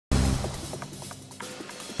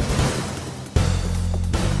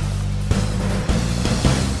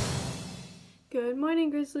Good morning,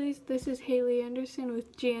 Grizzlies. This is Haley Anderson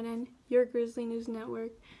with GNN, your Grizzly News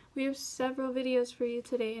Network. We have several videos for you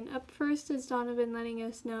today, and up first is Donovan letting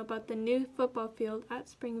us know about the new football field at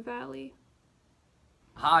Spring Valley.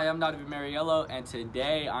 Hi, I'm Donovan Mariello, and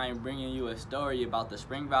today I am bringing you a story about the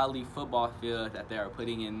Spring Valley football field that they are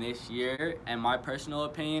putting in this year. And my personal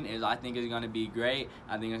opinion is I think it's going to be great.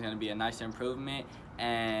 I think it's going to be a nice improvement,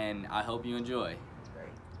 and I hope you enjoy.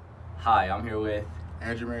 Hi, I'm here with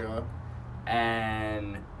Andrew Mariello.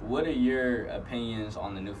 And what are your opinions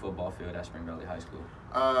on the new football field at Spring Valley High School?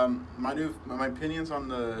 My opinions on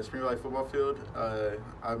the Spring Valley football field,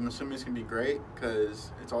 I'm assuming it's going to be great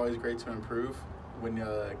because it's always great to improve when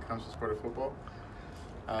it comes to sport of football.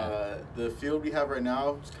 The field we have right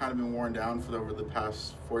now has kind of been worn down over the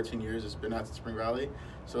past 14 years it's been at Spring Valley,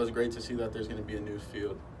 so it's great to see that there's going to be a new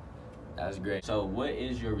field. That's great. So what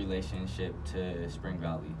is your relationship to Spring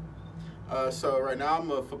Valley? So right now I'm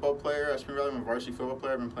a football player at Spring Valley. I'm a varsity football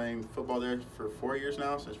player. I've been playing football there for 4 years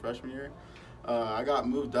now, since freshman year. I got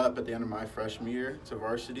moved up at the end of my freshman year to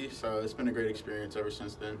varsity, so it's been a great experience ever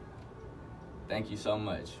since then. Thank you so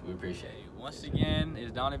much. We appreciate you. Once again,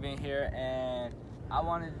 it's Donovan here, and I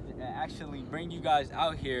wanted to actually bring you guys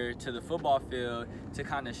out here to the football field to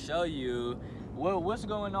kind of show you what's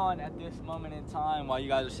going on at this moment in time while you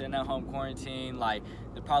guys are sitting at home quarantine, like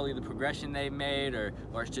probably the progression they made, or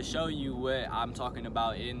to show you what I'm talking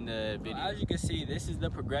about in the video. As you can see, this is the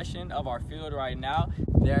progression of our field right now.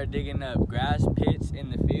 They're digging up grass pits in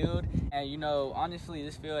the field, and honestly,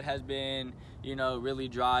 this field has been really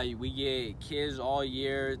dry. We get kids all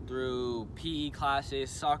year through PE classes,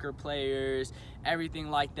 soccer players, everything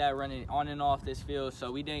like that running on and off this field,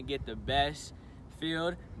 so we didn't get the best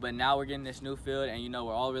field, but now we're getting this new field, and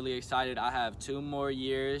we're all really excited. I have 2 more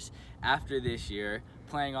years after this year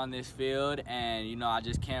playing on this field, and I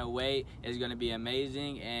just can't wait. It's going to be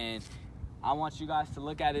amazing, and I want you guys to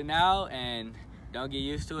look at it now and don't get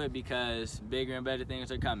used to it because bigger and better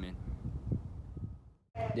things are coming.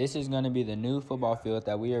 This is going to be the new football field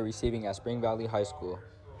that we are receiving at Spring Valley High School.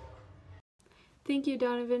 Thank you,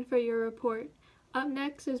 Donovan, for your report. Up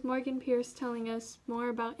next is Morgan Pierce telling us more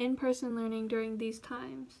about in-person learning during these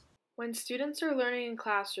times. When students are learning in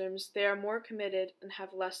classrooms, they are more committed and have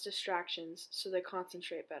less distractions, so they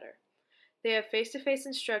concentrate better. They have face-to-face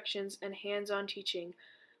instructions and hands-on teaching,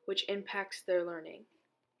 which impacts their learning.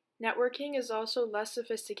 Networking is also less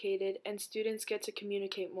sophisticated, and students get to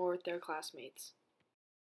communicate more with their classmates.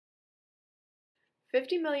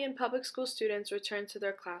 50 million public school students return to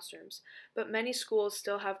their classrooms, but many schools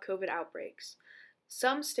still have COVID outbreaks.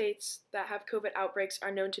 Some states that have COVID outbreaks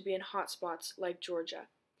are known to be in hotspots, like Georgia.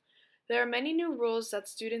 There are many new rules that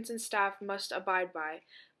students and staff must abide by,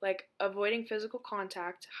 like avoiding physical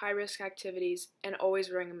contact, high-risk activities, and always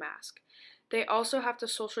wearing a mask. They also have to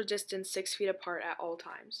social distance 6 feet apart at all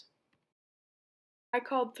times. I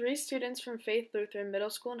called 3 students from Faith Lutheran Middle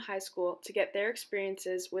School and High School to get their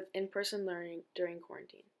experiences with in-person learning during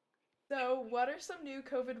quarantine. So, what are some new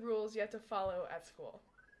COVID rules you have to follow at school?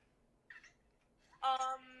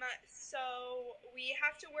 So we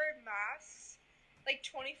have to wear masks like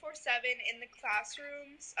 24/7 in the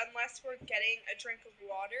classrooms unless we're getting a drink of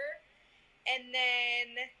water. And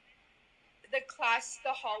then the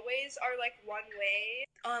hallways are like one way.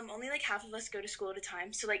 Only like half of us go to school at a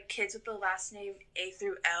time. So like kids with the last name A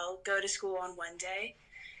through L go to school on one day,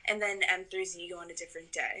 and then M through Z go on a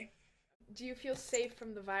different day. Do you feel safe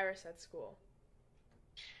from the virus at school?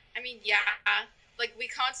 I mean, yeah. Like, we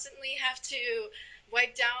constantly have to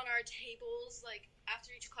wipe down our tables. Like,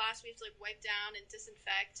 after each class, we have to, wipe down and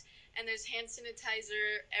disinfect. And there's hand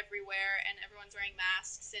sanitizer everywhere, and everyone's wearing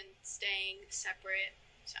masks and staying separate.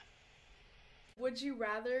 So. Would you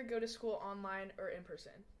rather go to school online or in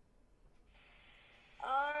person?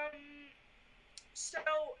 So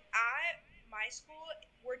at my school,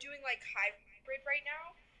 we're doing, hybrid right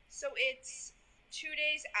now. So it's 2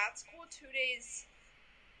 days at school, 2 days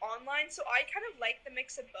online, so I kind of like the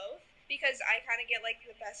mix of both because I kind of get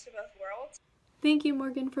the best of both worlds. Thank you,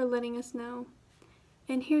 Morgan, for letting us know.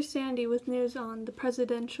 And here's Sandy with news on the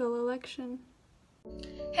presidential election.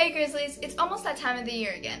 Hey Grizzlies, it's almost that time of the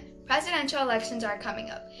year again. Presidential elections are coming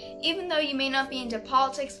up. Even though you may not be into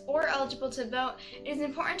politics or eligible to vote, it is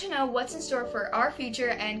important to know what's in store for our future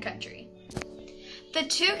and country. The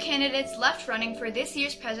two candidates left running for this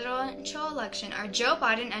year's presidential election are Joe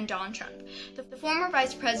Biden and Donald Trump. The former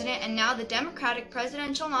vice president and now the Democratic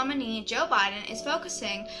presidential nominee, Joe Biden, is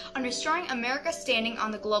focusing on restoring America's standing on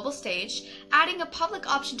the global stage, adding a public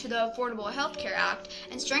option to the Affordable Health Care Act,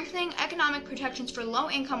 and strengthening economic protections for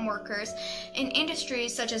low-income workers in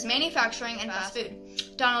industries such as manufacturing and fast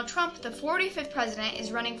food. Donald Trump, the 45th president,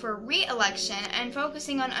 is running for re-election and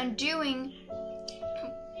focusing on undoing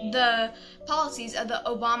the policies of the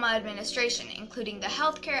Obama administration, including the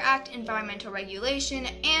Health Care Act, environmental regulation,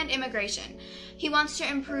 and immigration. He wants to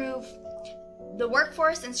improve the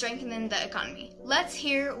workforce and strengthen the economy. Let's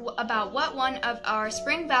hear about what one of our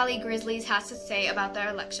Spring Valley Grizzlies has to say about their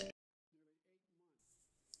election.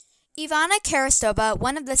 Ivana Karastova,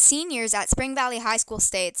 one of the seniors at Spring Valley High School,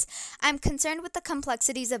 states, "I'm concerned with the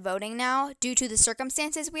complexities of voting now due to the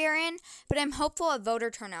circumstances we are in, but I'm hopeful of voter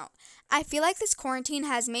turnout. I feel like this quarantine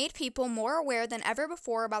has made people more aware than ever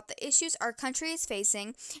before about the issues our country is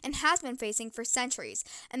facing and has been facing for centuries,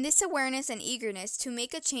 and this awareness and eagerness to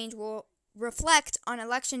make a change will reflect on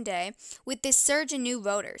Election Day with this surge in new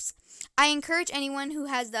voters. I encourage anyone who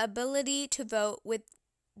has the ability to vote with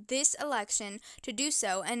this election to do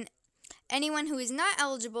so, and anyone who is not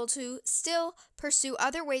eligible to still pursue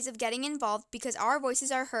other ways of getting involved because our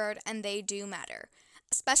voices are heard and they do matter."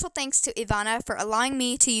 A special thanks to Ivana for allowing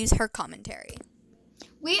me to use her commentary.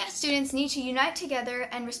 We as students need to unite together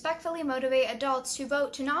and respectfully motivate adults to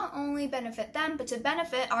vote to not only benefit them, but to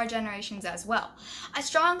benefit our generations as well. I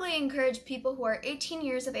strongly encourage people who are 18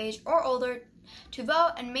 years of age or older to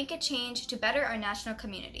vote and make a change to better our national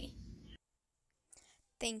community.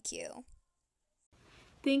 Thank you.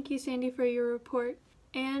 Thank you, Sandy, for your report.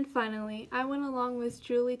 And finally, I went along with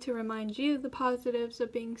Julie to remind you the positives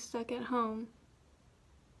of being stuck at home.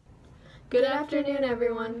 Good afternoon,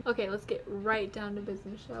 everyone. Okay, let's get right down to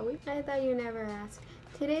business, shall we? I thought you never asked.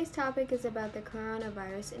 Today's topic is about the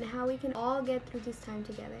coronavirus and how we can all get through this time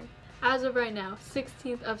together. As of right now,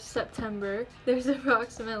 16th of September, there's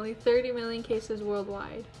approximately 30 million cases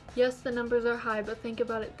worldwide. Yes, the numbers are high, but think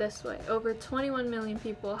about it this way. Over 21 million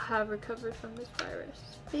people have recovered from this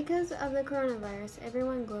virus. Because of the coronavirus,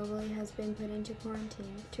 everyone globally has been put into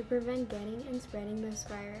quarantine to prevent getting and spreading this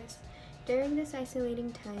virus. During this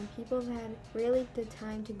isolating time, people have had really the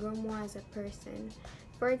time to grow more as a person.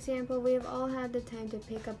 For example, we have all had the time to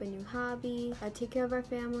pick up a new hobby, take care of our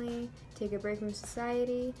family, take a break from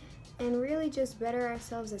society, and really just better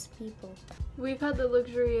ourselves as people. We've had the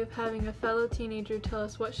luxury of having a fellow teenager tell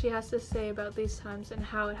us what she has to say about these times and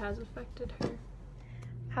how it has affected her.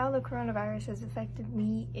 How the coronavirus has affected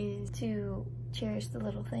me is to cherish the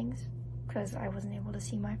little things, because I wasn't able to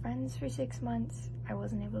see my friends for 6 months. I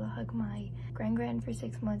wasn't able to hug my grand for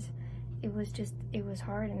 6 months. It was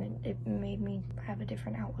hard, and it made me have a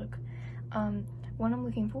different outlook. What I'm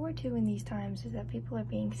looking forward to in these times is that people are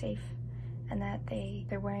being safe, and that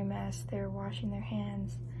they're wearing masks, they're washing their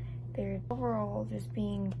hands, they're overall just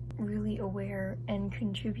being really aware and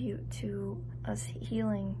contribute to us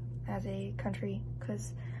healing as a country,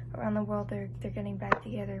 because around the world they're getting back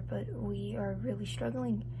together, but we are really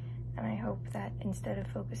struggling. And I hope that instead of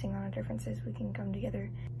focusing on our differences, we can come together,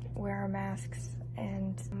 wear our masks,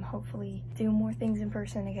 and hopefully do more things in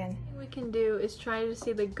person again. What we can do is try to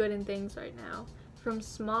see the good in things right now. From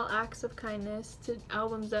small acts of kindness to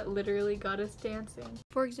albums that literally got us dancing.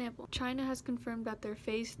 For example, China has confirmed that their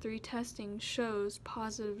phase 3 testing shows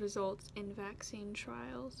positive results in vaccine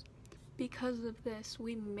trials. Because of this,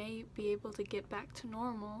 we may be able to get back to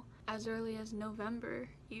normal as early as November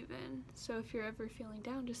even. So if you're ever feeling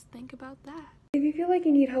down, just think about that. If you feel like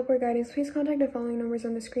you need help or guidance, please contact the following numbers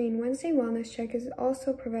on the screen. Wednesday Wellness Check is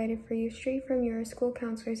also provided for you straight from your school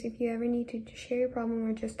counselors if you ever need to share your problem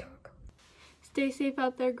or just talk. Stay safe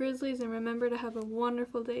out there, Grizzlies, and remember to have a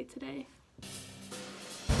wonderful day today.